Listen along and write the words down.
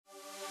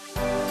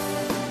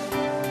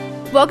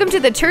Welcome to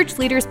the Church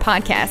Leaders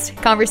Podcast,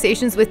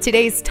 conversations with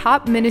today's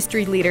top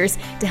ministry leaders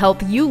to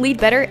help you lead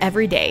better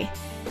every day.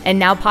 And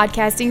now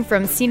podcasting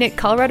from scenic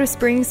Colorado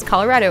Springs,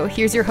 Colorado,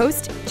 here's your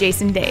host,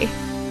 Jason Day.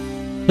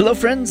 Hello,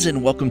 friends,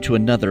 and welcome to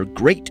another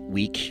great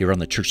week here on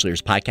the Church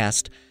Leaders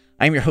Podcast.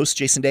 I'm your host,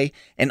 Jason Day,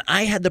 and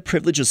I had the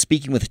privilege of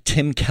speaking with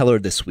Tim Keller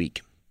this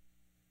week.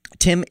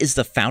 Tim is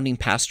the founding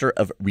pastor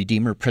of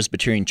Redeemer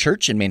Presbyterian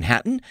Church in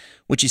Manhattan,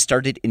 which he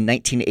started in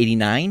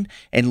 1989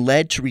 and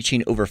led to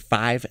reaching over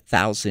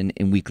 5,000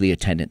 in weekly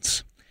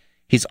attendance.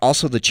 He's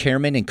also the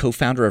chairman and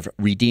co-founder of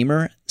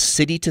Redeemer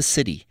City to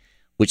City,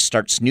 which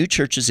starts new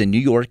churches in New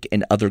York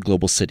and other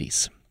global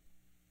cities.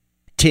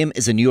 Tim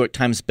is a New York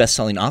Times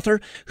bestselling author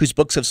whose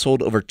books have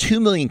sold over 2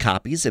 million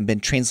copies and been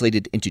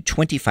translated into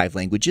 25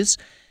 languages.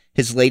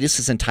 His latest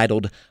is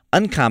entitled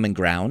Uncommon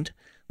Ground,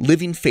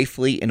 Living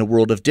Faithfully in a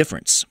World of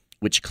Difference,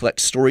 which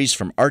collects stories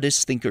from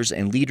artists, thinkers,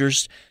 and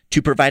leaders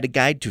to provide a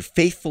guide to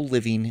faithful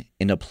living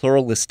in a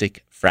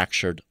pluralistic,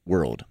 fractured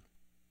world.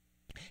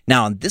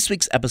 Now, on this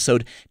week's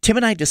episode, Tim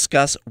and I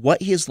discuss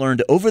what he has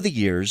learned over the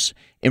years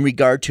in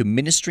regard to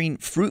ministering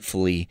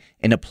fruitfully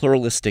in a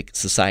pluralistic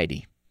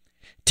society.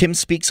 Tim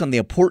speaks on the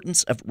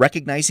importance of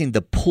recognizing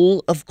the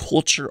pull of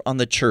culture on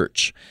the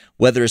church,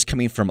 whether it's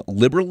coming from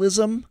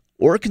liberalism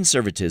or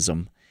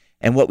conservatism,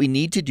 and what we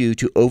need to do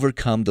to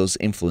overcome those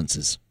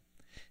influences.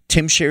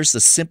 Tim shares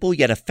the simple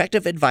yet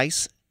effective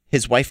advice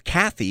his wife,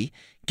 Kathy,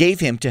 gave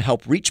him to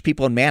help reach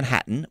people in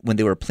Manhattan when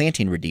they were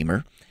planting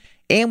Redeemer.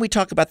 And we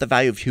talk about the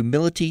value of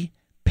humility,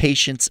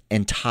 patience,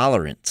 and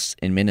tolerance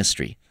in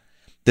ministry.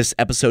 This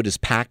episode is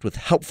packed with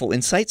helpful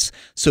insights,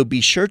 so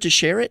be sure to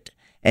share it.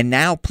 And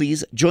now,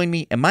 please join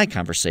me in my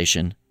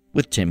conversation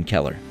with Tim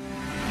Keller.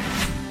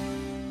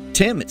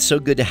 Tim, it's so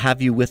good to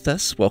have you with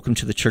us. Welcome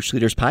to the Church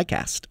Leaders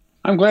Podcast.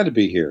 I'm glad to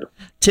be here.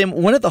 Tim,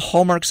 one of the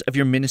hallmarks of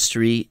your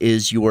ministry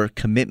is your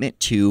commitment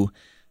to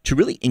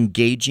really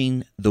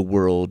engaging the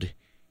world,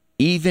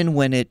 even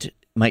when it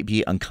might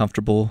be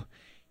uncomfortable,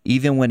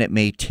 even when it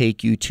may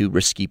take you to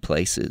risky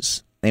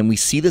places. And we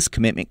see this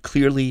commitment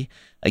clearly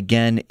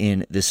again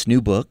in this new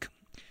book,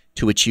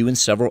 to which you and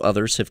several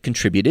others have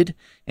contributed,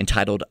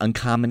 entitled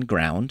Uncommon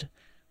Ground,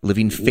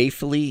 Living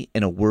Faithfully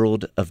in a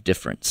World of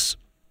Difference.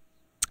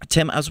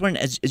 Tim, I was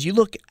wondering, as you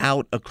look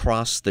out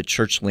across the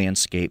church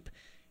landscape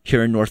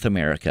here in North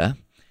America,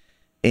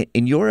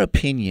 in your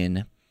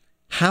opinion,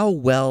 how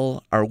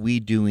well are we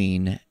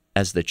doing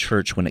as the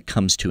church when it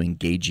comes to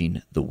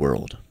engaging the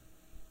world?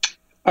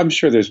 I'm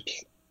sure there's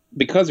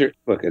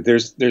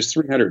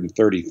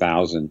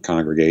 330,000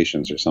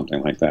 congregations or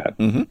something like that.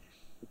 Mm-hmm.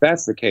 If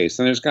that's the case,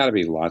 then there's got to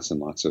be lots and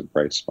lots of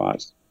bright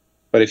spots.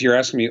 But if you're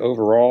asking me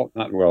overall,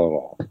 not well at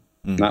all.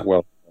 Not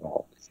well at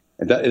all.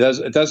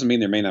 It doesn't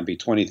mean there may not be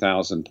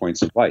 20,000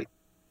 points of light,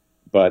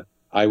 but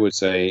I would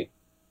say,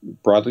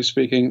 broadly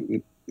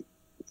speaking,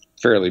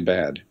 fairly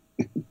bad.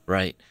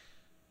 Right.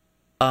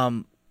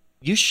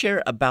 You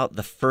share about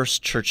the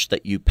first church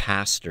that you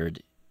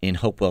pastored in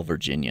Hopewell,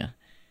 Virginia,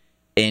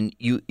 and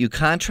you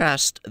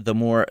contrast the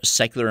more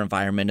secular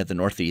environment of the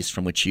Northeast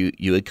from which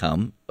you had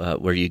come,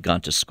 where you'd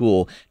gone to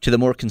school, to the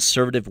more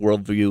conservative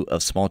worldview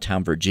of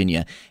small-town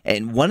Virginia.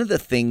 And one of the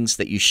things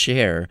that you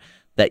share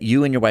that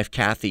you and your wife,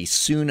 Kathy,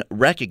 soon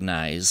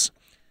recognized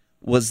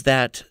was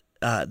that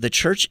the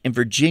church in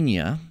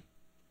Virginia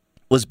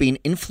was being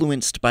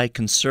influenced by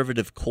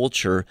conservative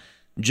culture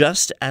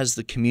just as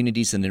the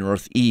communities in the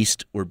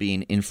Northeast were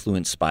being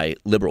influenced by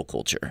liberal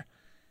culture.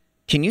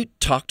 Can you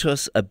talk to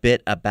us a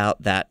bit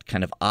about that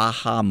kind of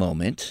aha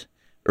moment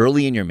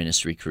early in your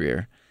ministry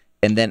career,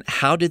 and then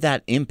how did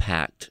that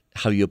impact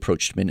how you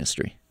approached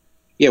ministry?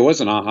 Yeah, it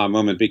was an aha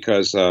moment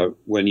because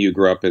when you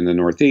grow up in the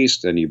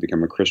Northeast and you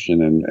become a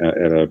Christian and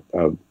at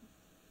a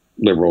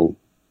liberal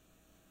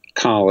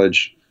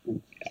college,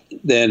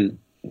 then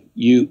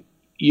you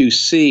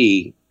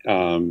see,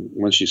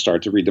 once you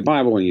start to read the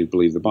Bible and you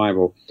believe the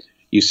Bible,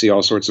 you see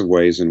all sorts of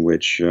ways in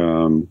which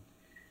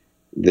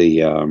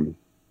the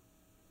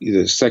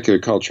secular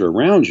culture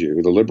around you,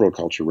 the liberal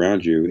culture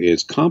around you,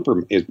 is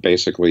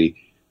basically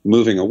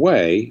moving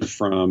away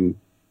from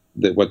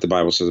what the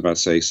Bible says about,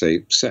 say,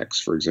 sex,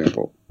 for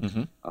example,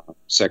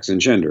 sex and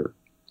gender.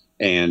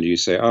 And you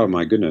say, oh,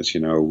 my goodness,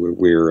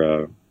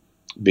 we're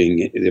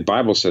the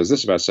Bible says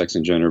this about sex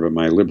and gender, but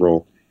my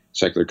liberal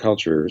secular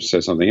culture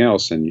says something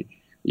else. And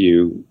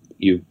you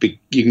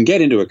can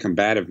get into a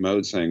combative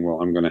mode saying,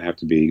 well, I'm going to have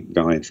to be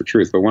valiant for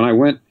truth. But when I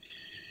went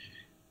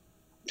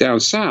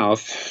down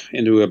south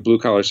into a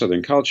blue-collar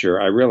Southern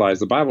culture, I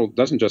realized the Bible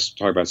doesn't just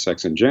talk about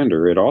sex and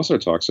gender. It also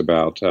talks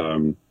about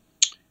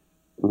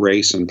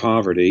race and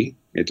poverty.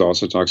 It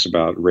also talks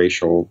about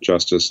racial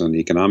justice and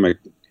economic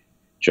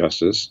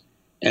justice.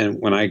 And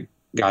when I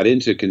got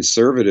into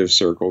conservative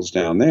circles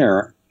down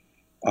there,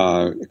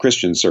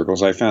 Christian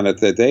circles, I found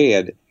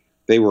that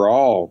they were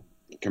all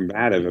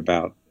combative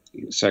about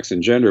sex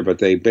and gender, but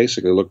they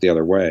basically looked the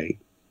other way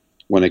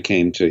when it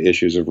came to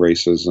issues of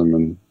racism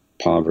and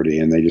poverty.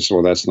 And they just said,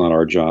 well, that's not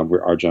our job.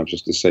 Our job is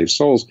just to save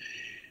souls.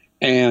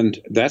 And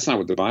that's not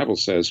what the Bible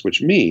says,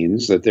 which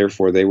means that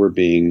therefore they were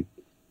being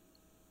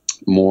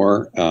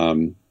more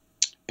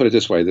put it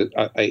this way,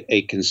 that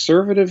a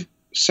conservative,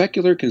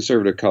 secular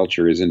conservative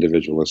culture is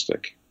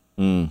individualistic.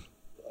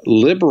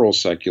 Liberal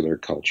secular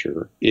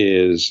culture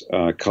is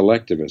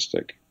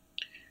collectivistic.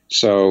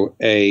 So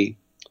a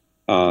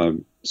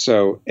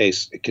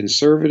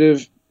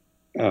conservative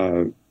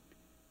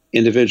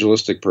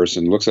individualistic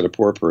person looks at a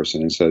poor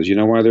person and says, you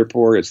know why they're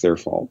poor? It's their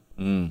fault.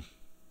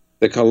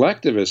 The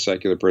collectivist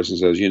secular person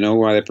says, you know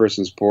why that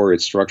person's poor?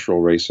 It's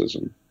structural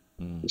racism.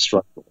 It's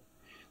structural.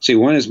 See,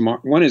 one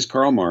is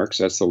Karl Marx,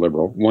 that's the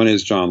liberal. One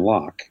is John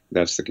Locke,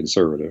 that's the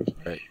conservative.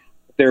 Right.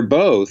 They're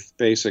both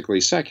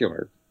basically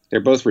secular. They're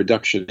both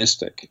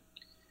reductionistic,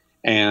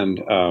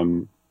 and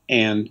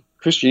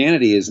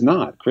Christianity is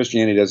not.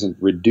 Christianity doesn't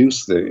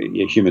reduce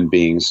the human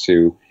beings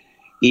to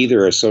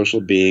either a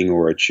social being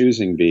or a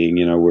choosing being.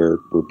 You know, we're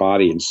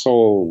body and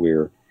soul.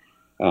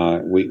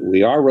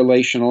 We are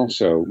relational.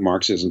 So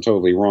Marx isn't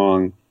totally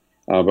wrong,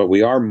 but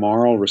we are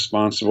moral,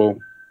 responsible,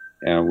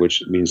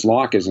 which means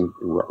Locke isn't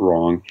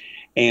wrong.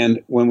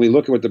 And when we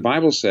look at what the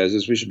Bible says,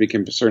 is we should be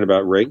concerned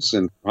about race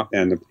and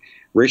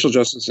racial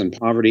justice and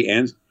poverty,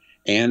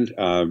 and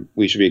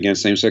we should be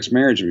against same-sex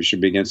marriage. We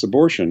should be against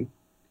abortion.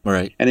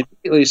 Right. And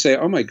immediately say,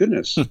 oh my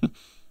goodness. I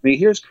mean,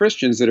 here's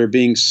Christians that are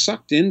being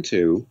sucked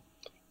into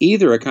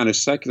either a kind of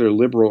secular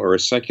liberal or a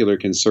secular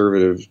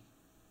conservative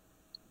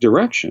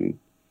direction.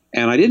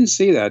 And I didn't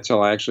see that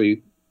till I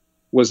actually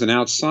was an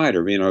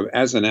outsider. You know,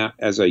 as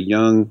a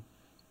young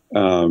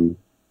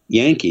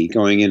Yankee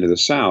going into the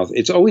South,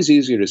 it's always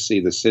easier to see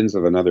the sins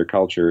of another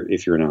culture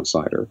if you're an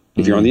outsider.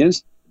 If you're on the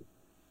inside,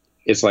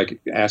 it's like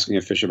asking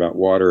a fish about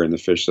water, and the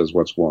fish says,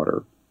 "What's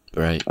water?"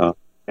 Right.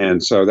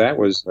 And so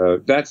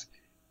that's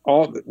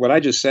all. What I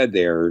just said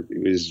there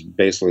is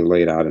basically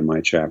laid out in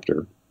my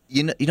chapter.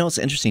 You know, it's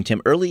interesting,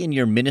 Tim. Early in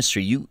your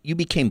ministry, you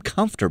became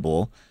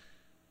comfortable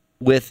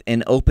with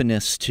an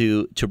openness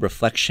to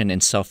reflection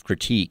and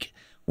self-critique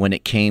when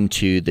it came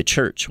to the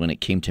church, when it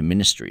came to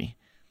ministry.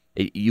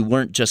 You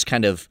weren't just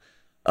kind of,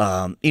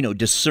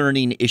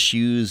 discerning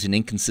issues and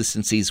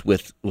inconsistencies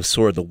with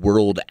sort of the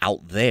world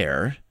out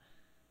there,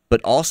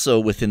 but also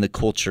within the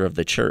culture of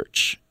the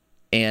church.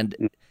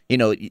 And, you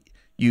know,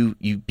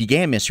 you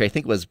began ministry, I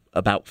think it was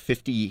about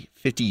 50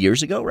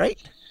 years ago,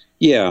 right?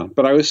 Yeah,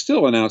 but I was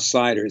still an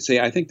outsider. See,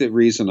 I think the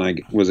reason I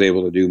was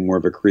able to do more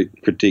of a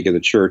critique of the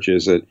church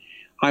is that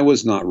I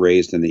was not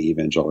raised in the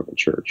evangelical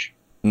church.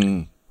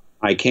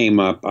 I came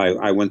up,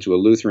 I went to a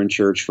Lutheran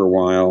church for a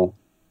while.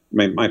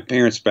 My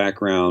parents'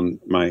 background,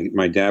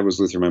 my dad was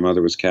Lutheran, my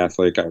mother was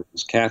Catholic. I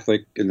was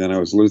Catholic, and then I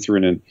was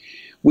Lutheran, and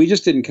we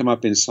just didn't come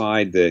up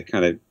inside the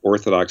kind of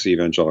Orthodox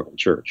evangelical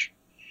church.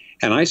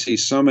 And I see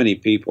so many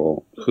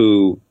people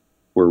who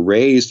were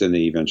raised in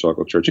the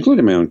evangelical church,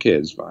 including my own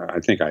kids. I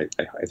think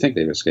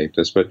they've escaped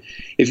this. But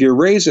if you're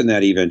raised in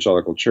that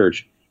evangelical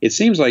church, it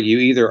seems like you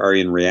either are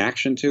in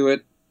reaction to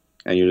it,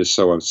 and you're just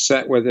so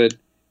upset with it,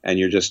 and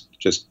you're just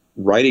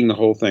writing the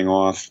whole thing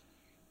off,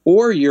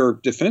 or you're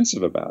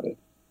defensive about it,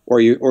 or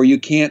you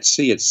can't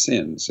see its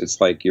sins. It's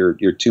like you're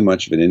too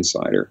much of an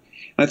insider.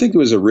 And I think it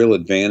was a real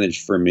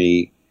advantage for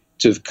me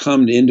to have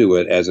come into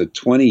it as a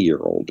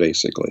 20-year-old,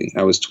 basically.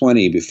 I was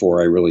 20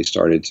 before I really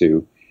started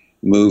to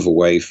move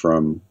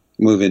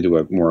into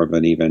a more of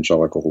an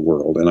evangelical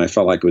world. And I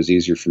felt like it was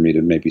easier for me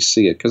to maybe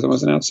see it because I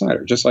was an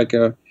outsider. Just like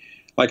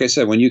I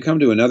said, when you come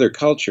to another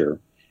culture,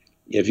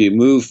 if you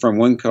move from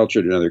one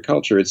culture to another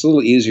culture, it's a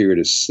little easier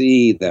to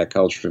see that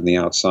culture from the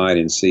outside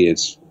and see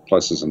its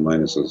pluses and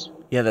minuses.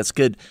 Yeah, that's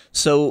good.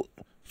 So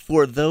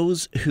for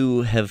those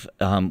who have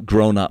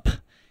grown up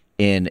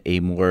in a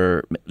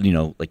more,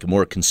 like a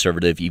more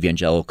conservative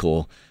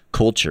evangelical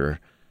culture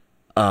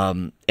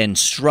and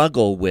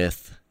struggle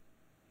with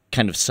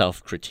kind of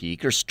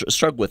self-critique or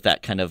struggle with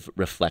that kind of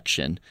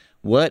reflection,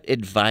 what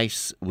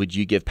advice would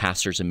you give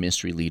pastors and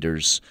ministry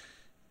leaders,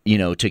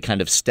 to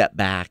kind of step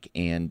back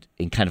and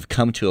kind of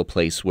come to a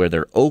place where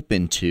they're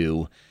open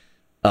to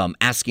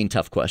asking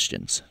tough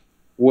questions?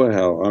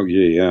 Well, oh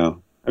yeah.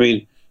 I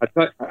mean, I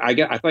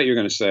thought you were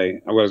going to say,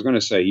 what I was going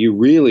to say, you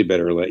really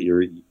better let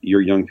your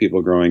young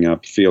people growing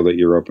up feel that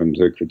you're open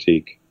to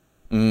critique,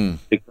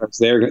 because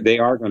they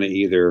are going to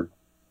either,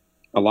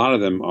 a lot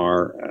of them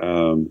are,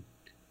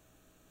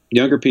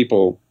 younger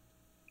people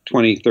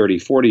 20, 30,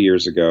 40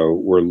 years ago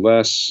were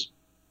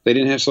they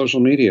didn't have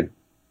social media.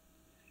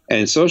 And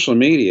in social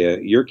media,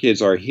 your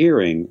kids are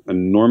hearing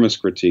enormous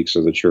critiques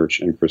of the church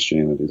and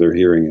Christianity. They're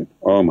hearing it.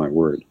 Oh my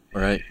word.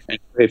 Right. And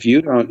if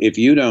you don't,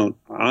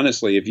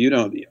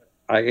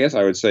 I guess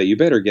I would say you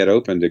better get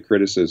open to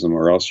criticism,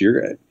 or else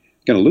you're going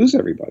to lose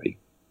everybody.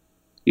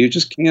 You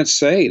just can't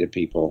say to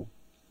people,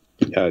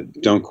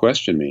 don't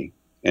question me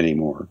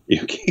anymore.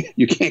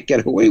 You can't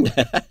get away with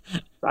it.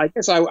 I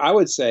guess I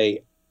would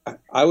say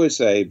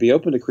be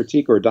open to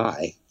critique or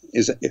die.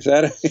 Is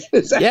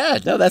that? Yeah,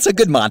 no, that's a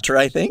good mantra,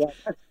 I think.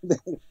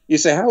 You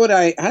say, how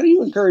do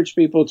you encourage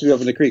people to be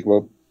open to critique?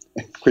 Well,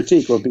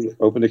 critique will be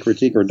open to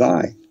critique or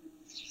die.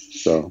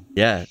 So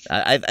yeah,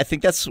 I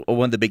think that's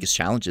one of the biggest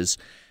challenges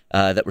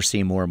that we're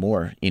seeing more and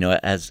more.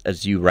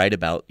 As you write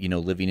about,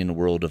 living in a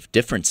world of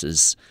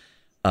differences.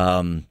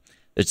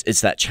 There's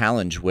it's that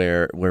challenge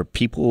where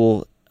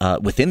people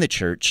within the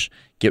church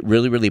get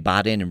really, really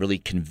bought in and really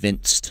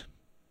convinced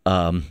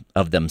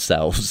of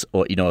themselves,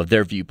 or of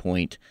their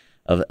viewpoint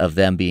of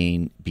them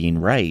being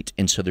right.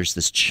 And so there's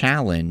this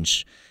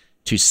challenge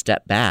to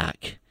step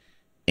back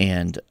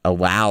and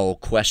allow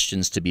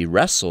questions to be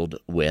wrestled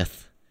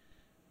with,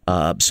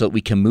 so that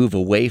we can move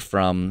away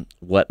from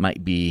what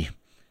might be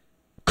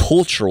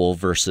cultural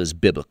versus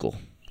biblical.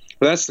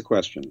 Well, that's the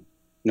question.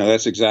 No,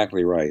 that's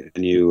exactly right.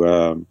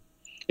 And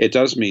it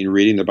does mean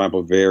reading the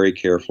Bible very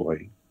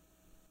carefully.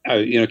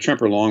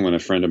 Tremper Longman, a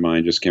friend of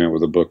mine, just came out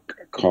with a book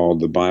called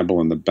The Bible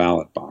in the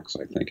Ballot Box,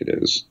 I think it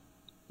is.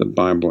 The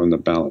Bible in the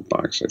Ballot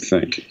Box, I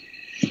think.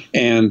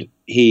 And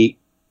he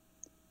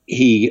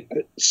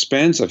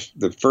spends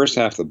the first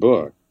half of the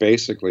book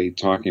basically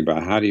talking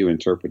about how do you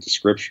interpret the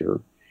Scripture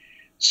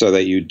so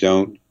that you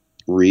don't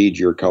read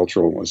your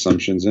cultural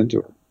assumptions into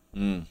it.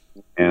 Mm.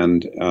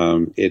 And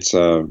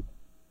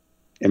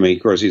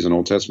of course, he's an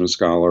Old Testament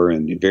scholar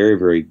and very,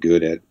 very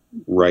good at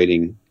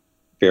writing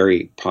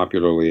very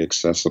popularly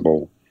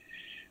accessible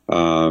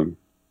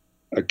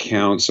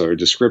accounts or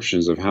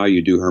descriptions of how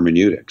you do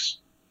hermeneutics.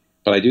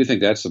 But I do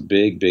think that's a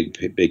big,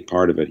 big, big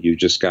part of it. You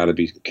just got to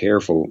be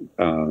careful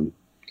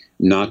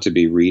not to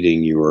be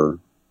reading your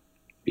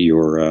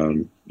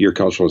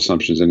cultural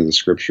assumptions into the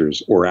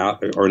Scriptures, or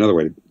another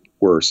way,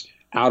 worse,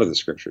 out of the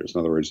Scriptures. In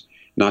other words,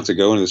 not to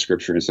go into the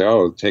Scripture and say,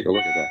 "Oh, take a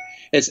look at that."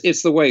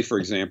 It's the way, for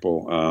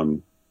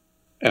example,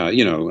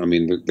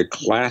 the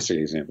classic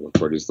example, of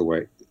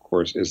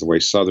course, is the way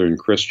Southern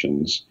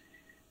Christians,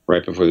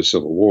 right before the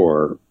Civil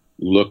War,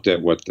 looked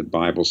at what the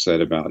Bible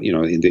said about,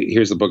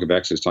 here's the book of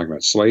Exodus talking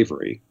about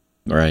slavery.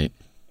 Right.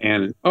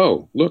 And,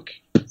 oh, look,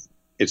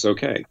 it's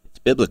okay. It's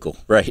biblical,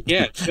 right?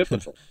 Yeah, it's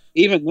biblical.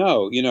 Even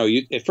though,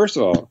 first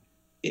of all,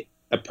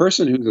 a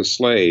person who's a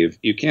slave,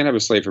 you can't have a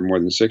slave for more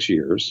than 6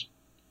 years,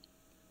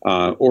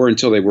 or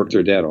until they work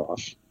their debt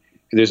off.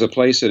 There's a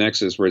place in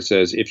Exodus where it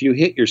says, if you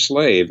hit your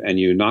slave and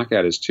you knock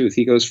out his tooth,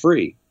 he goes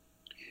free.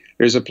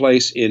 There's a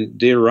place in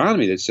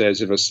Deuteronomy that says,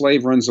 if a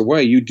slave runs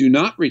away, you do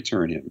not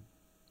return him,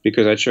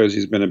 because that shows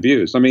he's been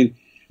abused. I mean,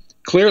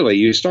 clearly,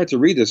 you start to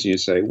read this and you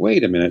say,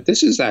 wait a minute,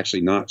 this is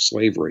actually not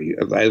slavery.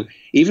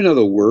 Even though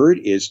the word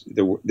is,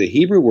 the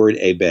Hebrew word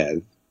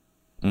ebed,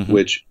 mm-hmm.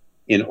 which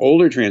in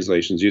older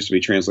translations used to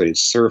be translated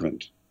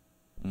servant,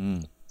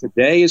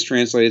 today is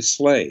translated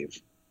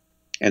slave.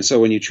 And so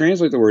when you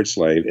translate the word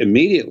slave,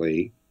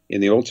 immediately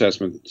in the Old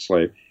Testament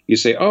slave, you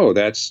say, oh,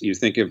 you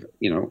think of,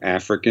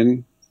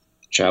 African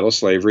chattel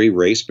slavery,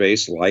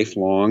 race-based,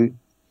 lifelong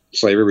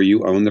slavery where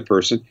you own the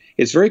person.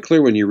 It's very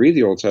clear when you read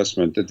the Old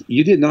Testament that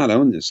you did not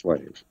own this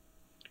slave.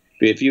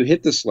 But if you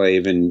hit the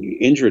slave and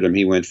injured him,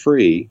 he went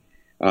free,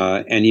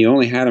 and you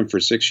only had him for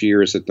 6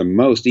 years at the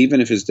most,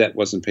 even if his debt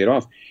wasn't paid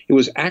off. It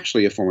was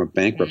actually a form of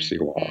bankruptcy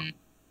law.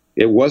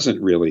 It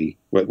wasn't really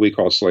what we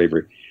call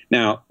slavery.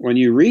 Now, when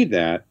you read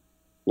that,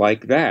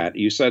 like that,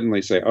 you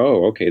suddenly say,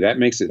 oh, okay, that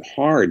makes it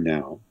hard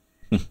now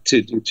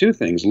to do two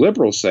things.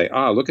 Liberals say,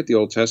 look at the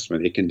Old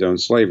Testament, it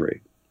condones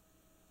slavery.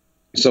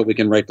 So we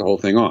can write the whole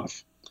thing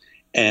off.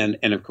 And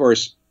of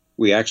course,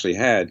 we actually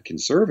had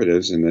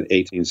conservatives in the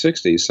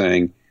 1860s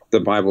saying, the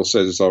Bible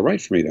says it's all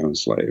right for me to own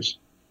slaves.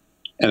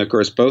 And of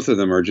course, both of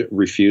them are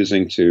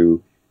refusing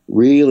to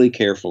really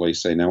carefully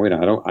say, no, wait,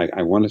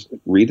 I want to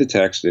read the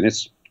text in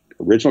its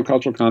original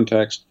cultural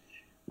context.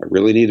 I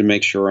really need to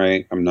make sure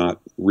I'm not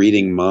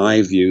reading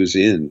my views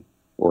in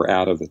or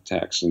out of the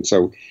text. And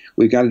so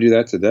we've got to do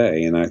that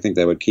today. And I think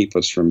that would keep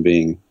us from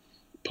being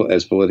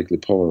as politically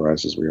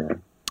polarized as we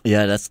are.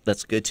 Yeah,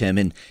 that's good, Tim.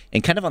 And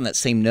kind of on that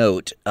same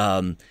note,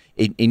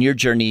 in your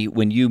journey,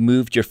 when you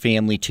moved your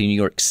family to New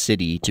York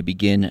City to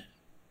begin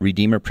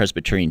Redeemer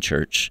Presbyterian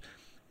Church,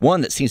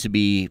 one that seems to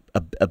be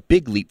a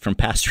big leap from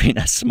pastoring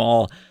a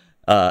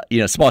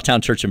small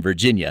town church in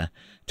Virginia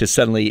to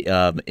suddenly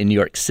in New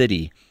York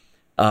City.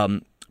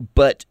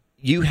 But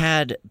you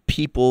had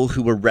people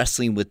who were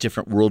wrestling with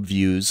different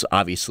worldviews,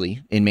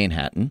 obviously, in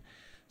Manhattan.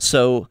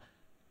 So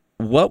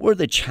what were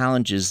the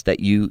challenges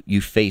that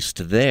you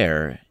faced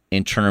there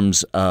in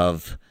terms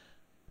of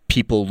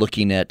people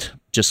looking at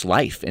just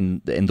life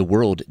and the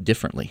world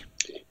differently?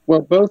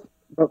 Well,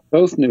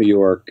 both New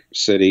York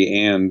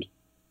City and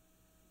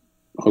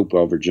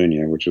Hopewell,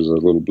 Virginia, which is a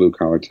little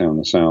blue-collar town in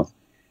the South,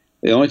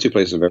 the only two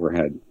places I've ever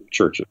had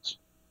churches.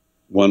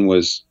 One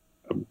was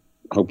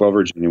Hopewell,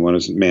 Virginia, one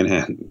was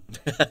Manhattan,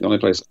 the only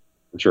place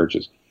for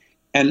churches.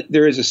 And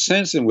there is a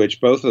sense in which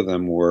both of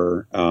them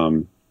were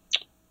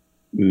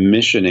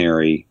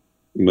missionary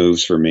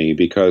moves for me,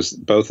 because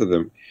both of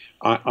them,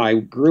 I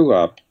grew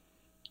up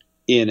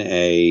in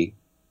in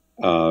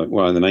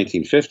the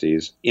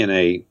 1950s, in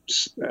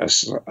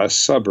a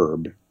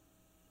suburb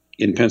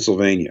in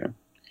Pennsylvania.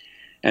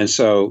 And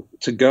so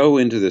to go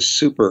into the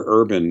super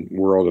urban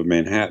world of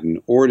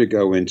Manhattan, or to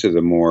go into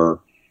the more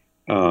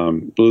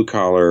blue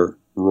collar,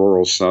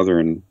 rural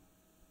Southern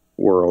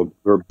world,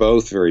 were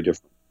both very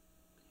different.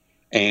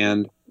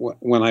 And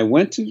when I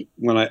went to,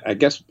 I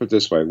guess put it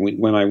this way,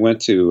 when I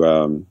went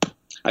to,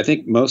 I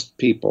think most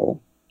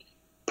people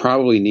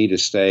probably need to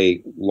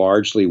stay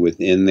largely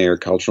within their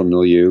cultural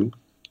milieu.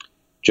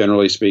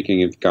 Generally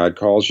speaking, if God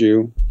calls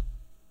you,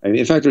 I mean,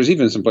 in fact, there's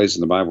even some places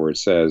in the Bible where it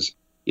says,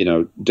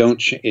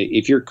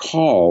 if you're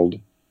called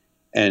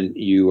and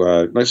you,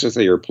 let's just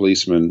say you're a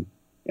policeman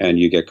and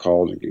you get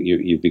called,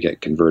 you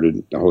get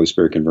converted, the Holy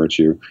Spirit converts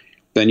you,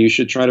 then you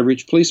should try to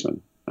reach policemen.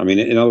 I mean,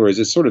 in other words,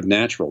 it's sort of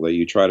natural that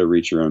you try to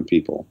reach your own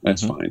people.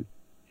 That's fine.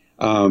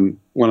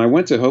 When I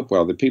went to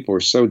Hopewell, the people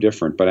were so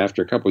different, but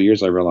after a couple of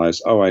years, I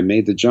realized, I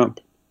made the jump.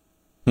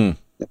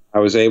 I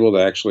was able to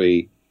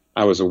actually,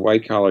 I was a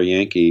white-collar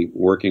Yankee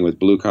working with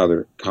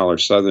blue-collar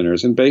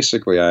Southerners, and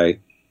basically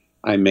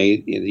I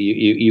made,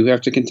 you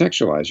have to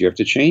contextualize. You have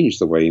to change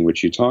the way in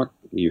which you talk.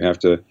 You have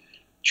to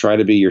try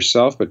to be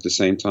yourself, but at the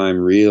same time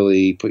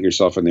really put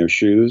yourself in their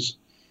shoes,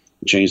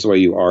 change the way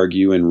you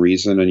argue and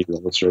reason and your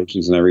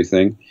illustrations and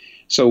everything.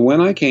 So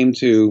when I came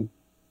to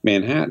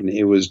Manhattan,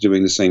 it was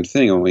doing the same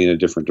thing, only in a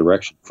different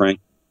direction.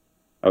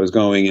 I'll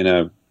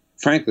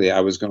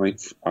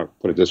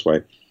put it this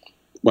way.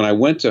 When I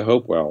went to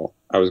Hopewell,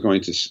 I was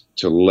going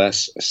to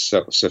less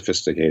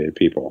sophisticated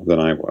people than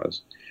I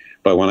was.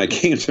 But when I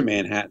came to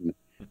Manhattan,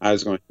 I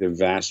was going to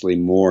vastly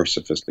more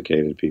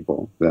sophisticated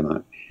people than I.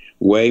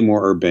 Way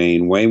more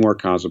urbane, way more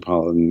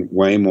cosmopolitan,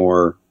 way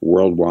more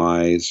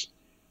world-wise,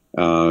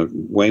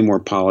 way more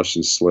polished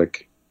and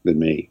slick than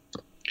me.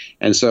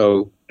 And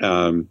so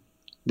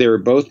they were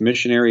both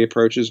missionary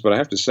approaches, but I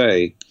have to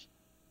say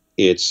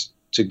it's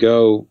to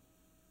go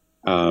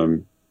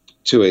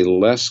to a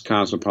less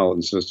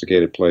cosmopolitan,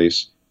 sophisticated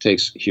place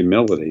takes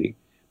humility,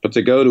 but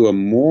to go to a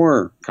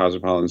more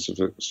cosmopolitan,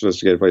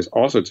 sophisticated place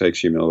also takes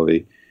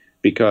humility,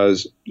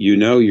 because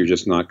you're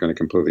just not going to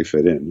completely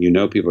fit in.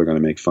 People are going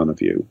to make fun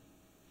of you.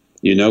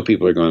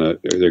 People are going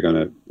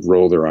to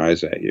roll their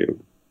eyes at you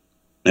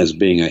as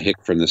being a hick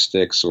from the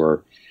sticks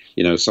or,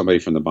 somebody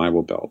from the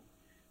Bible Belt.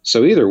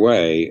 So either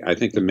way, I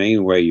think the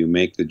main way you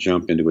make the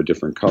jump into a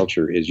different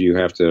culture is you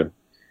have to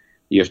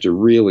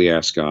really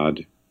ask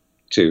God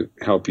to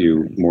help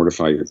you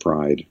mortify your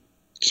pride.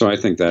 So I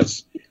think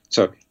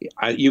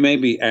you may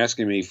be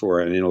asking me for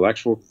an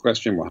intellectual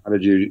question. Well, how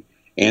did you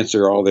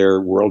answer all their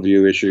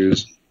worldview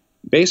issues?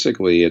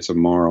 Basically, it's a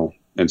moral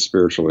and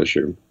spiritual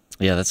issue.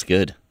 Yeah, that's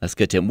good. That's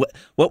good, Tim.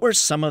 What were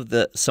some of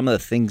the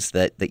things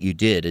that you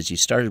did as you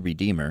started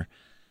Redeemer?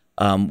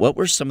 What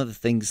were some of the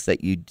things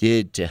that you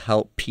did to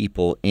help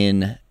people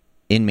in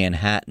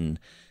Manhattan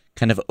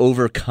kind of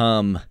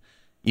overcome,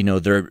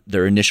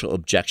 their initial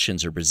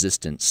objections or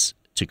resistance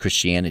to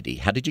Christianity?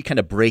 How did you kind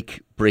of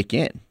break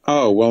in?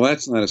 Oh, well,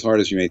 that's not as hard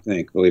as you may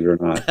think, believe it or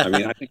not. I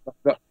mean, I think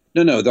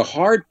the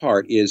hard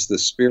part is the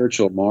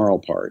spiritual, moral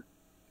part.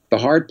 The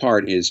hard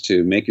part is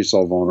to make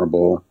yourself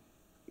vulnerable,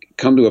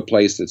 come to a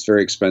place that's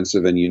very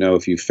expensive, and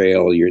if you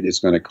fail, it's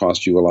going to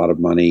cost you a lot of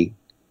money.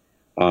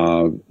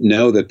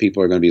 Know that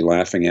people are going to be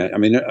laughing at. I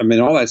mean,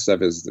 all that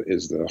stuff is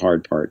the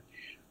hard part.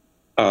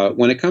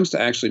 When it comes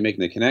to actually making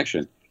the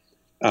connection,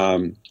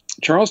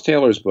 Charles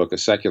Taylor's book, A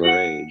Secular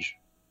Age,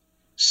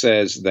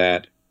 says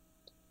that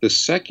the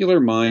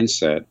secular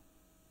mindset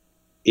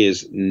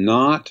is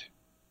not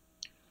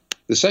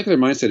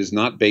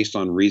based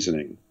on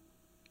reasoning.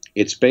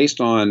 It's based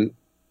on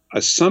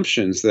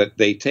assumptions that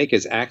they take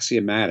as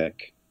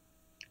axiomatic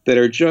that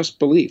are just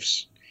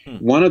beliefs.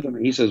 One of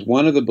them, he says,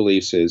 one of the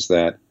beliefs is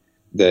that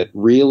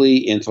really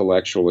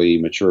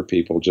intellectually mature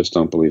people just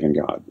don't believe in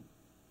God.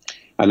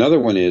 Another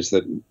one is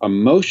that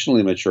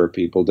emotionally mature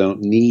people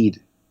don't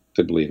need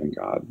to believe in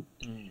God.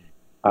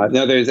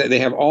 Now, they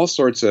have all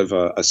sorts of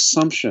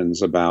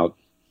assumptions about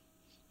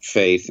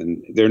faith,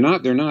 and they're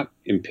not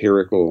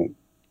empirical.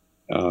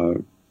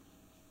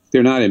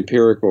 They're not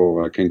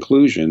empirical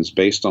conclusions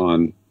based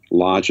on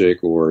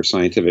logic or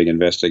scientific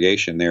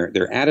investigation.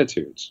 They're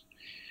attitudes.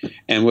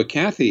 And what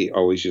Kathy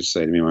always used to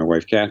say to me, my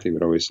wife Kathy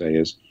would always say,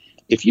 is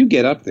if you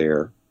get up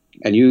there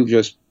and you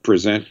just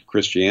present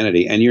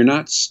Christianity and you're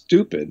not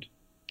stupid,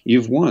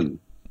 you've won.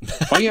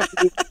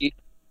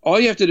 All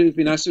you have to do is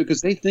be not stupid,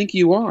 because they think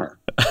you are.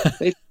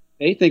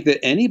 They think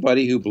that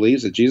anybody who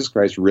believes that Jesus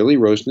Christ really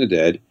rose from the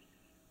dead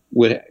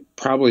would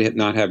probably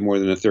not have more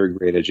than a third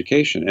grade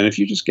education. And if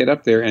you just get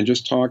up there and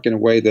just talk in a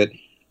way that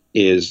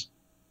is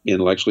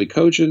intellectually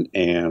cogent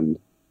and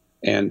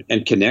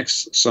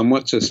connects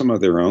somewhat to some of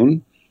their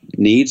own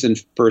needs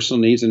and personal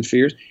needs and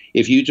fears,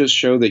 if you just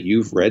show that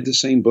you've read the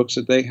same books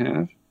that they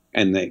have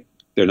and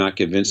they're not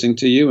convincing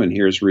to you, and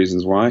here's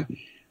reasons why,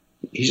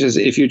 he says,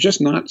 if you're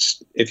just not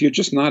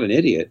an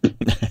idiot,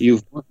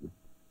 you've won,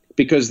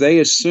 because they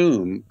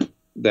assume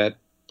that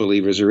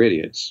believers are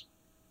idiots.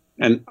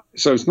 And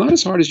so it's not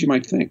as hard as you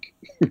might think.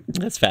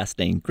 That's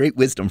fascinating. Great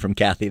wisdom from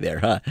Kathy there,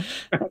 huh?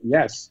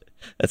 Yes.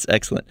 That's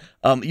excellent.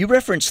 You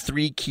referenced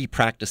 3 key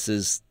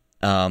practices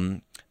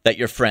that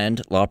your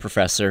friend, law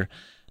professor,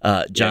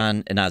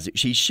 John Inazu,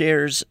 she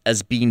shares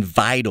as being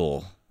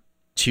vital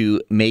to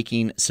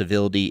making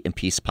civility and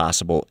peace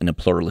possible in a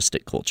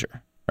pluralistic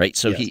culture, right?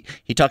 So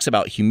he talks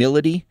about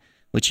humility,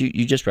 which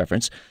you just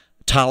referenced,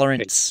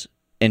 tolerance,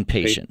 and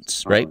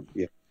patience, right?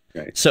 Yeah.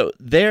 Right. So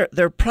there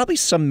are probably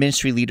some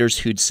ministry leaders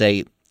who'd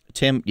say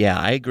Tim, yeah,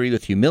 I agree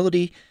with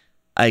humility.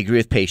 I agree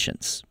with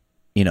patience.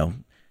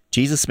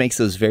 Jesus makes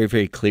those very,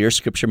 very clear.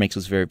 Scripture makes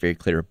those very, very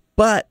clear.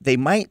 But they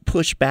might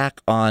push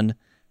back on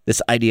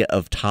this idea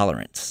of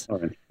tolerance.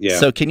 Yeah.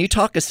 So can you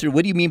talk us through,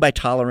 what do you mean by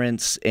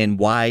tolerance, and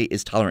why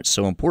is tolerance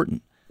so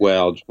important?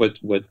 Well,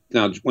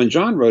 now, when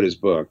John wrote his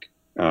book,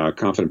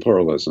 Confident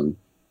Pluralism,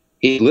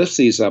 he lifts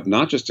these up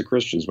not just to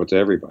Christians, but to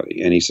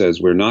everybody. And he says,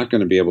 we're not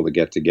going to be able to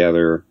get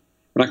together.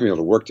 We're not going to be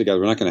able to work together.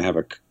 We're not going to have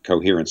a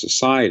coherent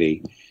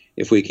society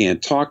if we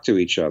can't talk to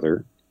each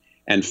other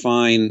and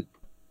find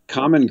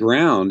common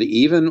ground,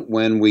 even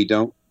when we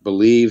don't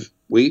believe,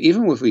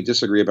 even if we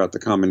disagree about the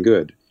common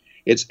good.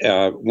 It's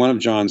one of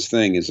John's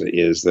thing is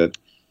that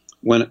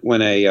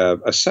when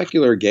a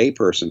secular gay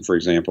person, for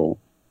example,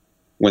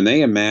 when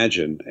they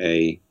imagine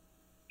a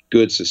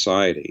good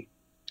society,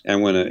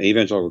 and when an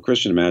evangelical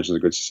Christian imagines a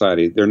good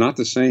society, they're not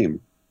the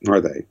same, are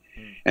they?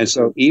 And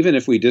so even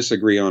if we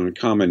disagree on a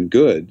common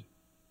good,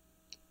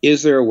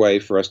 is there a way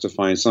for us to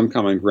find some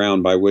common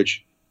ground by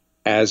which,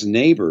 as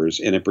neighbors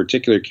in a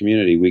particular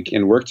community, we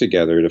can work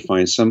together to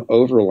find some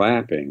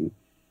overlapping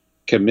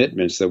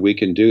commitments that we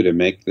can do to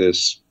make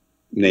this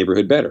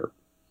neighborhood better?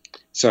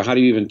 So how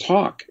do you even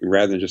talk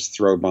rather than just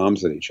throw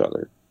bombs at each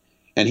other?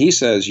 And he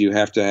says you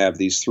have to have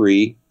these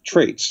three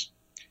traits.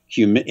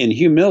 In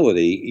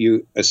humility,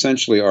 you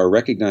essentially are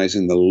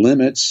recognizing the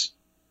limits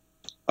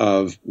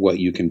of what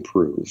you can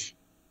prove,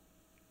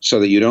 so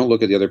that you don't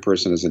look at the other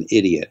person as an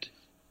idiot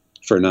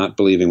for not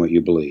believing what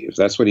you believe.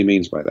 That's what he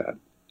means by that.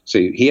 So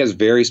he has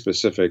very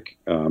specific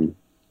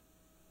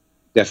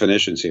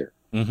definitions here.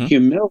 Mm-hmm.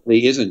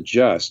 Humility isn't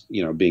just,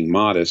 being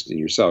modest in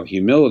yourself.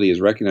 Humility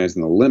is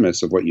recognizing the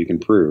limits of what you can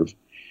prove,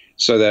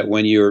 so that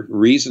when you're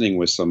reasoning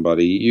with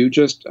somebody, you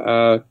just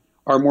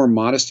are more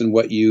modest in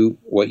what you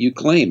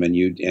claim, and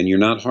you're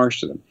not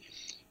harsh to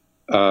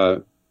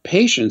them.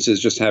 Patience is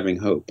just having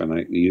hope,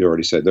 and you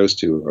already said those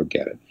two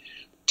get it.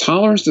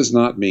 Tolerance does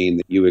not mean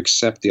that you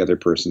accept the other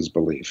person's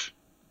belief.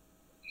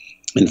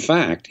 In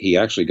fact, he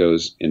actually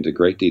goes into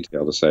great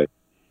detail to say,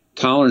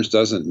 tolerance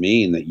doesn't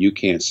mean that you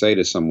can't say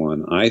to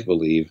someone, I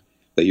believe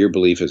that your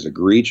belief is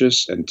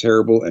egregious and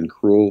terrible and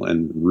cruel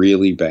and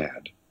really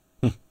bad.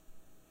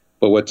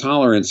 But what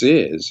tolerance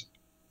is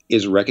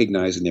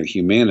recognizing their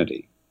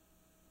humanity.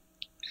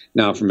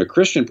 Now, from a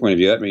Christian point of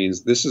view, that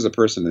means this is a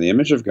person in the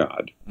image of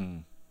God.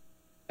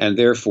 And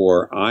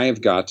therefore, I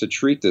have got to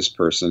treat this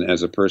person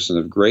as a person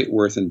of great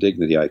worth and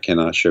dignity. I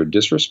cannot show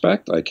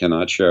disrespect. I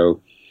cannot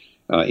show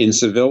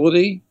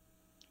incivility.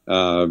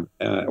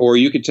 Or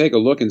you could take a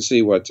look and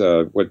see what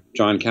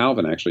John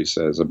Calvin actually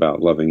says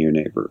about loving your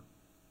neighbor.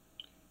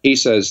 He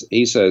says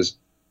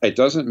it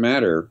doesn't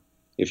matter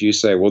if you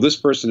say, well, this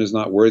person is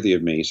not worthy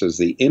of me. He says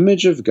the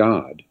image of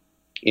God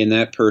in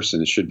that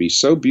person should be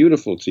so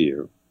beautiful to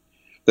you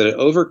that it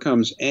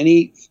overcomes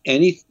any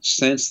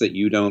sense that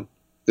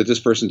that this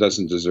person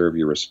doesn't deserve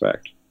your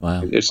respect.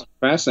 Wow. It's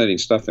fascinating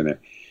stuff in it.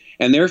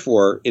 And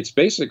therefore, it's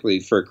basically,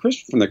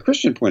 from the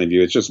Christian point of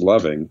view, it's just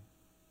loving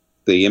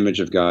the image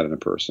of God in a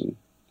person.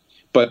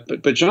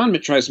 But John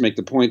tries to make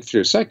the point to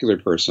a secular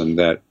person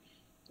that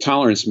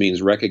tolerance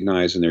means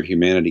recognizing their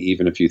humanity,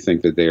 even if you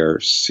think that they are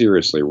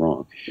seriously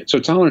wrong. So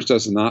tolerance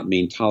does not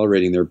mean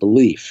tolerating their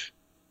belief.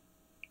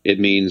 It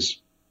means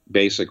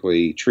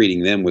basically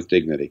treating them with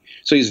dignity.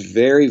 So he's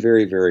very,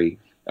 very, very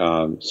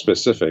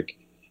specific.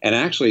 And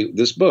actually,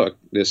 this book,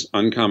 this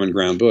Uncommon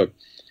Ground book,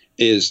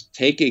 is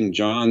taking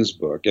John's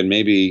book and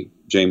maybe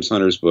James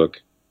Hunter's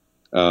book,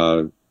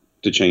 To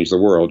Change the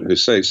World, who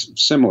says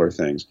similar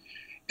things.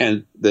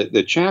 And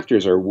the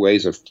chapters are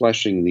ways of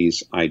fleshing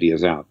these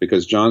ideas out,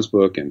 because John's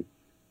book and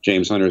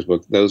James Hunter's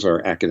book, those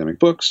are academic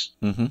books.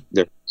 Mm-hmm.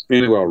 They're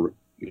extremely well,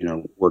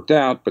 worked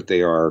out, but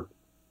they are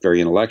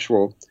very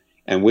intellectual.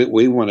 And what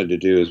we wanted to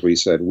do is we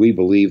said, we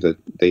believe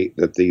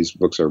that these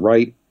books are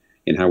right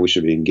in how we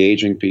should be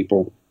engaging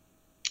people.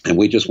 And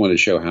we just wanted to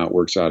show how it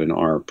works out in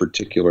our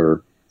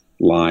particular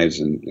lives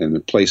and the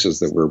places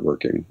that we're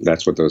working.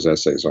 That's what those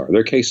essays are.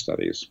 They're case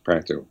studies,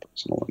 practical,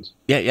 personal ones.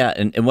 Yeah.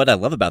 And what I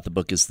love about the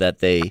book is that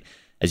they,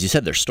 as you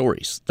said, they're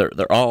stories.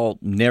 They're all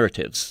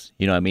narratives.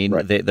 You know what I mean?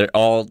 Right. They're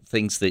all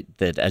things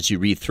that as you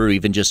read through,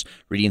 even just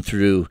reading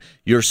through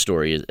your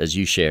story as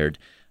you shared,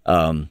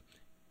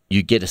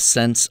 you get a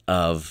sense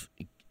of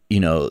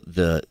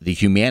the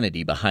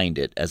humanity behind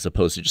it, as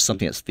opposed to just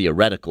something that's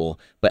theoretical,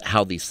 but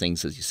how these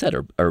things, as you said,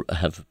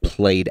 have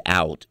played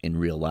out in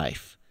real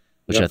life,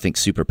 which I think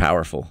is super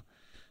powerful.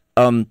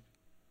 One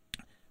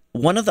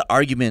of the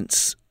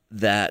arguments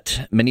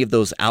that many of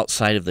those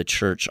outside of the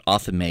church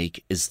often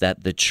make is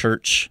that the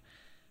church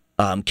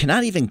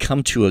cannot even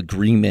come to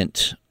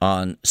agreement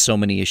on so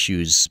many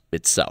issues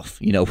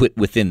itself,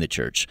 within the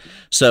church.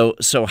 So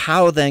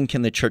how then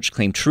can the church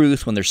claim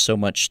truth when there's so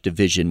much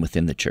division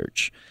within the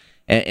church?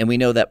 And we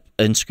know that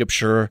in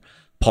Scripture,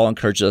 Paul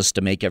encourages us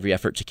to make every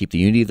effort to keep the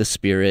unity of the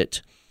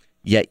Spirit,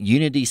 yet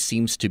unity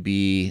seems to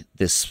be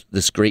this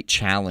great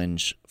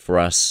challenge for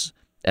us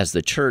as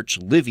the church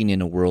living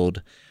in a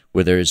world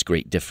where there is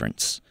great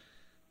difference.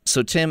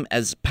 So Tim,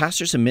 as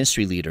pastors and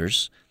ministry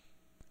leaders,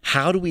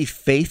 how do we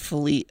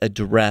faithfully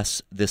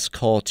address this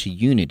call to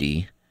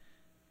unity,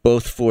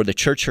 both for the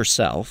church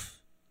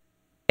herself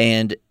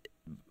and,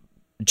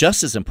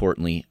 just as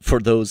importantly, for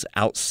those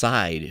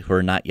outside who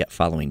are not yet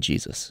following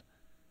Jesus?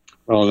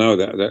 Oh,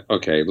 no,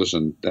 okay,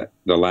 listen,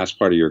 the last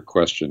part of your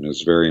question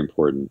is very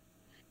important.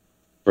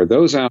 For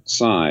those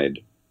outside,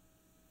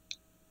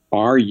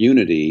 our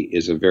unity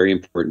is a very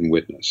important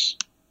witness.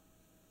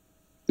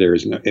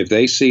 If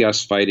they see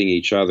us fighting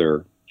each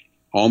other,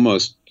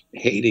 almost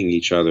hating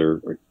each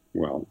other,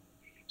 well,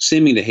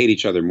 seeming to hate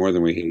each other more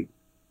than we hate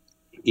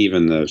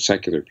even the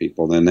secular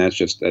people, then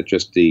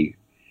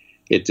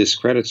it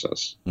discredits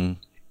us.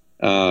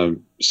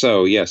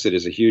 So yes, it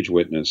is a huge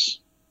witness,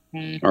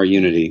 our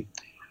unity.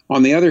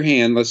 On the other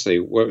hand, let's say,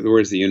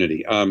 where's the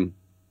unity?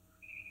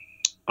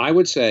 I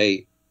would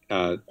say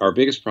our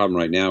biggest problem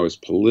right now is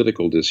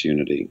political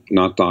disunity,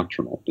 not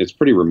doctrinal. It's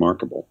pretty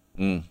remarkable.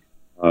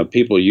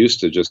 People used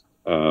to just,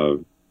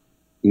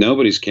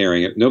 nobody's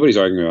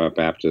arguing about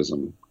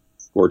baptism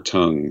or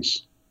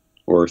tongues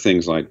or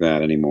things like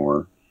that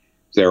anymore.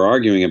 They're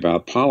arguing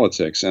about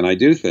politics. And I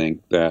do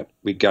think that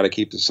we've got to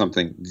keep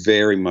something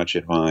very much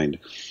in mind.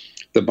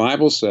 The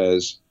Bible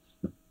says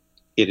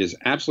it is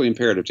absolutely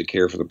imperative to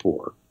care for the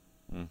poor.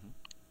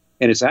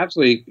 And it's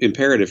absolutely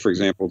imperative, for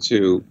example,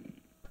 to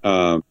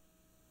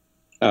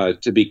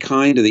be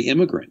kind to the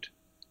immigrant,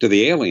 to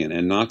the alien,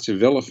 and not to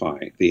vilify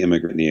the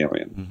immigrant and the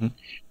alien.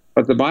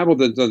 But the Bible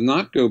does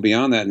not go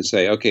beyond that and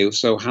say, okay,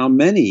 so how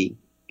many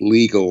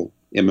legal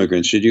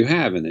immigrants should you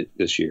have in it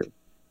this year?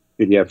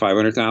 Did you have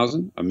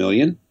 500,000, a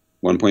million,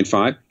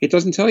 1.5? It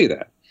doesn't tell you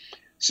that.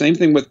 Same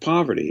thing with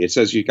poverty. It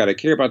says you've got to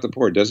care about the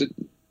poor. Does it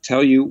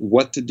tell you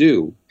what to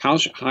do? How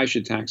high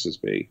should taxes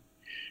be?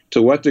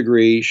 To what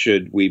degree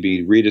should we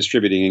be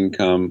redistributing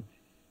income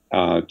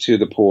to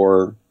the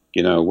poor?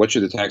 What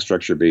should the tax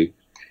structure be?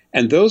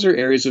 And those are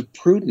areas of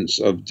prudence,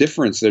 of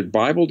difference that the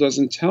Bible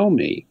doesn't tell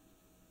me.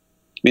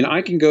 I mean,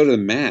 I can go to the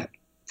mat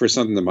for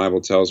something the Bible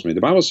tells me.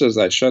 The Bible says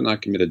that I shall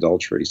not commit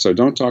adultery, so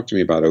don't talk to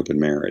me about open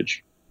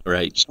marriage.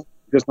 Right. So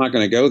I'm just not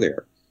going to go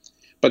there.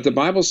 But the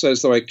Bible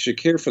says, though I should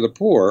care for the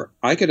poor,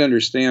 I could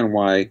understand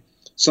why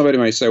somebody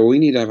might say, well, we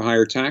need to have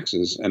higher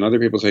taxes. And other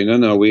people say,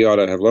 no, we ought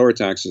to have lower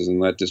taxes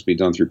and let this be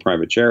done through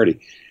private charity.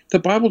 The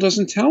Bible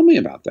doesn't tell me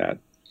about that.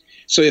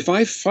 So if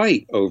I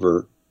fight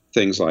over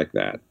things like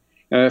that,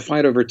 and I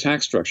fight over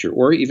tax structure,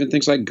 or even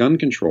things like gun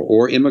control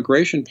or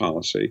immigration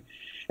policy,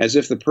 as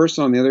if the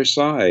person on the other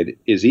side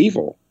is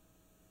evil,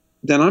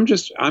 then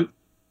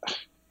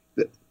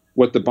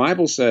what the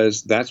Bible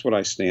says, that's what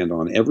I stand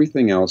on.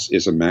 Everything else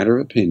is a matter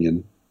of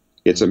opinion.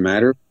 It's a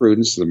matter of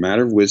prudence, it's a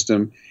matter of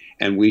wisdom,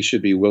 and we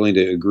should be willing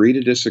to agree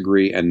to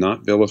disagree and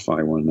not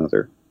vilify one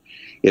another.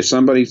 If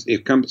somebody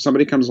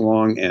comes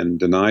along and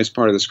denies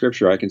part of the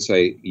scripture, I can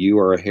say, you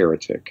are a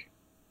heretic.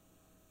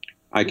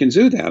 I can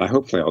do that.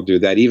 Hopefully I'll do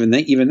that. Even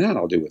that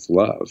I'll do with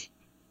love.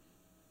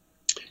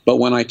 But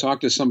when I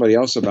talk to somebody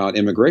else about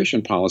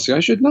immigration policy, I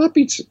should not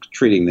be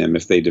treating them,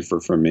 if they differ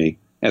from me,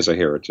 as a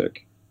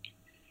heretic.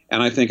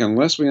 And I think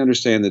unless we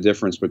understand the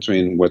difference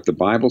between what the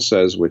Bible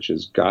says, which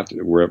is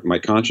where my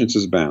conscience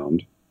is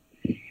bound,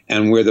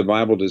 and where the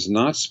Bible does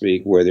not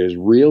speak, where there's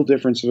real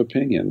difference of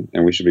opinion,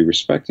 and we should be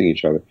respecting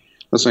each other,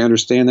 unless I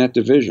understand that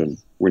division,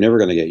 we're never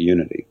going to get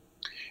unity.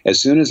 As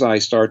soon as I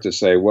start to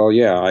say, well,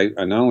 yeah, I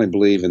not only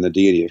believe in the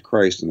deity of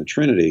Christ and the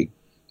Trinity,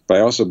 but I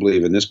also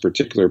believe in this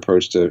particular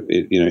approach to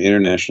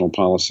international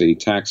policy,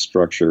 tax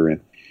structure, and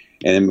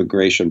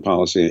immigration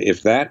policy.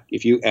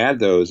 If you add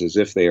those as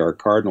if they are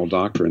cardinal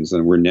doctrines,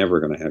 then we're never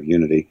going to have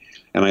unity.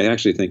 And I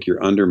actually think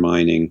you're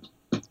undermining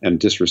and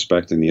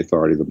disrespecting the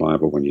authority of the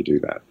Bible when you do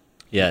that.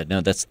 Yeah, no,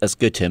 that's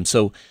good, Tim.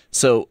 So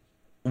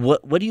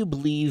what do you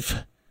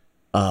believe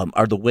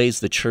are the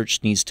ways the church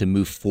needs to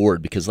move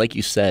forward? Because, like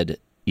you said,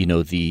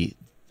 the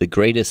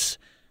greatest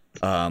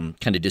kind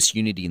of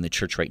disunity in the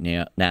church right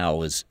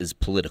now is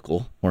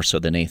political, more so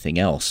than anything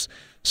else.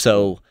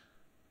 So,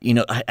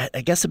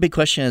 I guess the big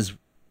question is,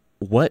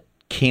 what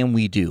can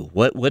we do?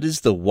 What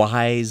is the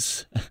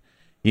wise,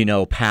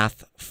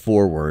 path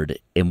forward,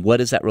 and what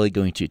is that really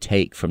going to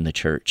take from the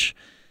church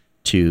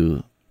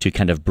to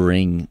kind of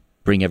bring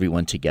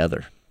everyone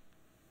together?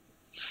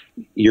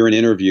 You're an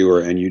interviewer,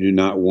 and you do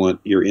not want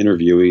your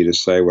interviewee to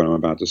say what I'm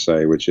about to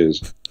say, which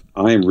is,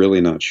 I am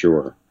really not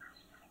sure.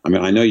 I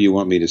mean, I know you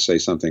want me to say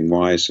something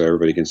wise so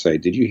everybody can say,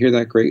 did you hear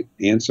that great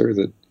answer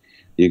that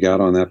you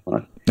got on that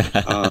part?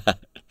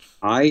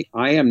 I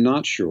am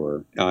not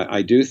sure.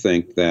 I do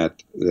think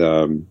that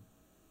that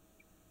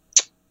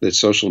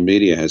social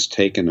media has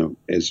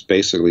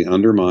basically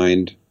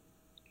undermined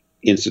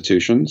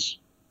institutions.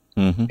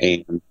 Mm-hmm.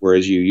 And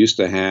whereas you used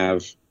to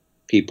have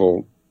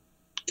people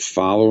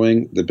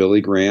following the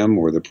Billy Graham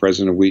or the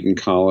president of Wheaton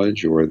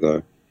College or in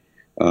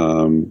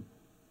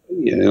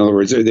other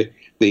words,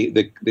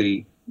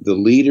 the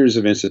leaders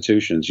of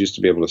institutions used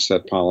to be able to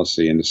set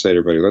policy and to say to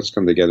everybody, let's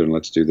come together and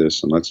let's do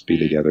this and let's be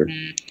together.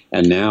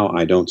 And now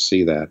I don't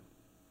see that.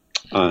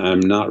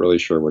 I'm not really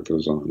sure what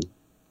goes on.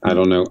 I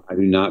don't know. I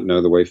do not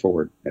know the way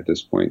forward at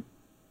this point.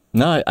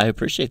 No, I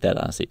appreciate that,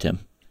 honestly, Tim.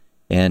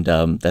 And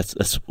that's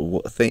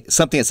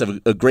something that's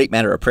a great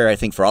matter of prayer, I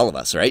think, for all of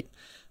us, right?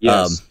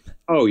 Yes.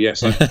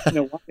 Yes.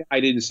 I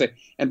didn't say.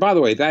 And by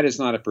the way, that is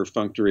not a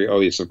perfunctory,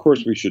 oh, yes, of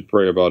course we should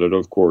pray about it,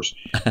 of course.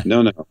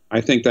 No.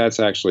 I think that's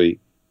actually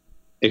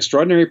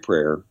extraordinary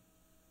prayer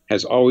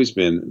has always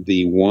been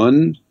the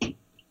one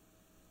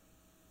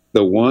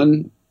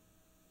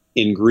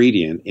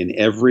ingredient in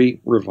every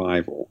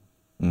revival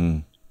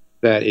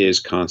that is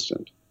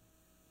constant.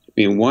 I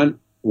mean,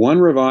 one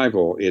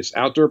revival, it's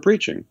outdoor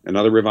preaching.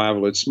 Another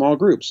revival, it's small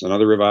groups.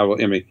 Another revival,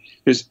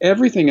 there's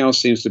everything else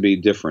seems to be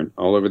different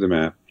all over the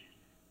map,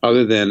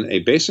 other than a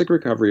basic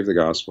recovery of the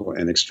gospel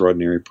and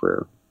extraordinary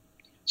prayer.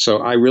 So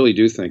I really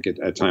do think at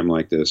a time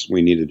like this,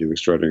 we need to do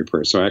extraordinary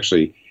prayer. So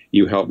actually,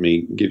 you helped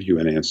me give you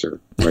an answer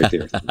right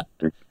there.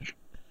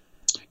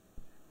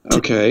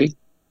 Okay.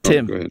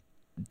 Tim, go ahead.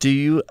 Do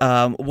you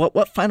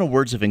what final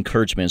words of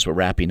encouragement as we're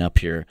wrapping up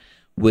here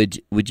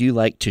would you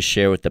like to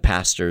share with the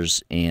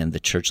pastors and the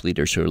church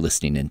leaders who are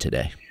listening in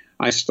today?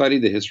 I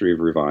studied the history of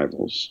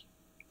revivals.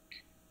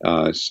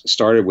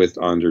 Started with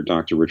under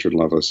Dr. Richard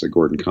Lovelace at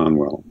Gordon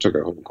Conwell. Took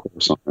a whole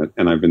course on it,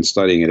 and I've been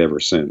studying it ever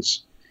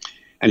since.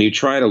 And you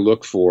try to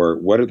look for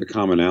what are the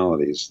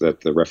commonalities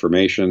that the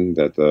Reformation,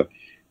 that the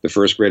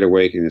First Great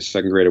Awakening, the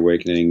Second Great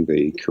Awakening,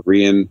 the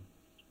Korean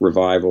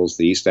revivals,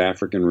 the East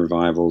African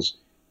revivals,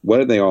 what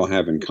did they all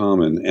have in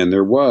common? And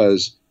there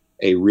was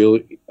a real,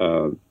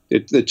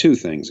 the two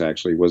things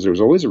actually, was there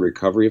was always a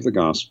recovery of the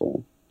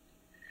gospel,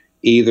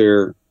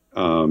 either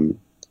from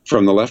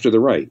the left or the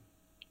right.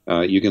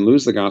 You can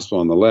lose the gospel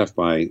on the left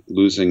by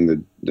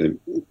losing the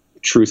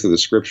truth of the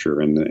scripture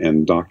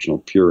and doctrinal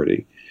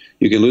purity.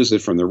 You can lose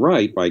it from the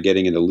right by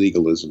getting into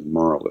legalism and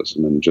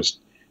moralism and just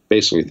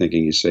basically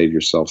thinking you save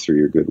yourself through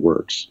your good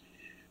works.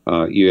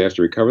 You have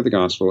to recover the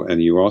gospel,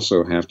 and you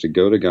also have to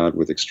go to God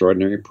with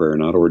extraordinary prayer,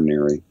 not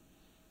ordinary,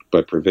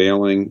 but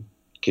prevailing,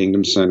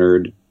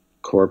 kingdom-centered,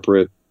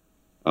 corporate,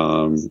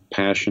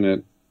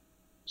 passionate,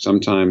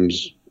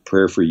 sometimes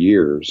prayer for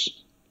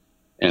years.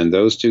 And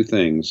those two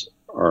things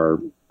are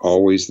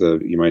always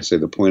you might say,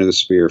 the point of the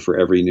spear for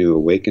every new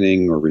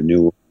awakening or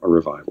renewal or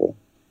revival.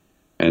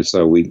 And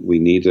so we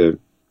need to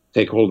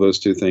take hold of those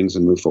two things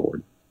and move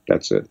forward.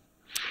 That's it.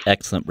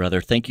 Excellent,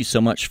 brother. Thank you so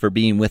much for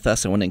being with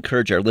us. I want to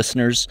encourage our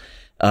listeners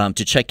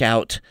to check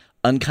out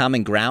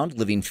Uncommon Ground,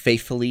 Living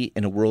Faithfully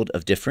in a World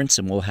of Difference,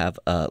 and we'll have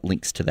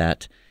links to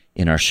that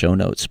in our show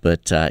notes.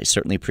 But I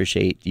certainly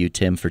appreciate you,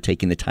 Tim, for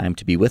taking the time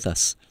to be with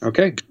us.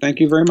 Okay. Thank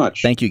you very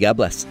much. Thank you. God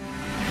bless.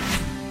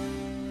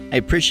 I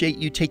appreciate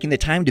you taking the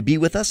time to be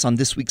with us on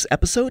this week's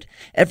episode.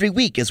 Every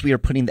week, as we are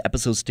putting the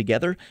episodes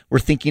together, we're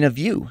thinking of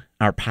you,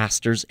 our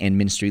pastors and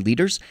ministry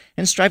leaders,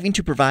 and striving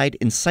to provide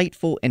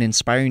insightful and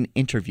inspiring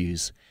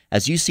interviews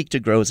as you seek to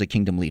grow as a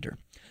kingdom leader.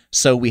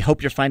 So we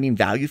hope you're finding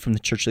value from the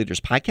Church Leaders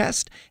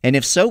Podcast, and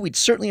if so, we'd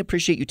certainly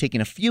appreciate you taking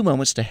a few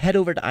moments to head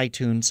over to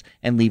iTunes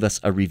and leave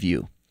us a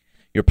review.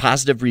 Your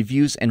positive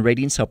reviews and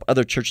ratings help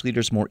other church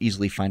leaders more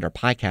easily find our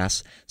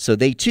podcasts, so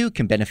they too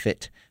can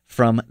benefit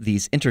from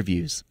these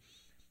interviews.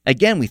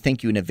 Again, we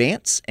thank you in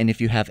advance, and if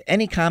you have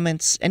any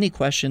comments, any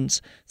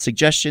questions,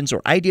 suggestions,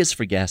 or ideas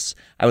for guests,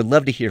 I would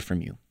love to hear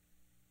from you.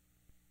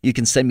 You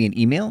can send me an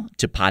email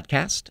to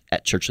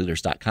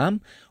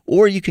podcast@churchleaders.com,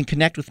 or you can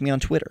connect with me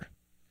on Twitter.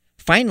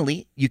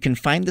 Finally, you can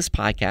find this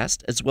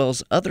podcast as well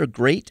as other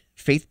great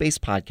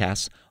faith-based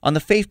podcasts on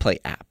the FaithPlay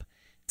app.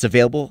 It's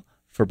available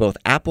for both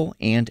Apple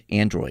and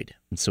Android,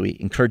 and so we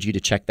encourage you to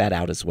check that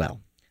out as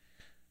well.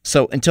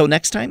 So until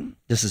next time,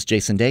 this is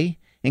Jason Day,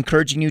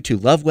 encouraging you to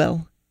love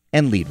well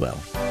and lead well.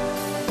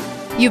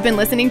 You've been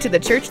listening to the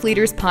Church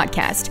Leaders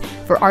Podcast.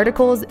 For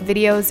articles,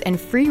 videos,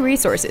 and free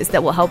resources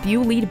that will help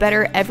you lead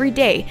better every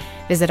day,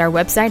 visit our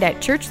website at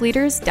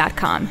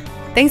churchleaders.com.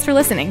 Thanks for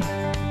listening.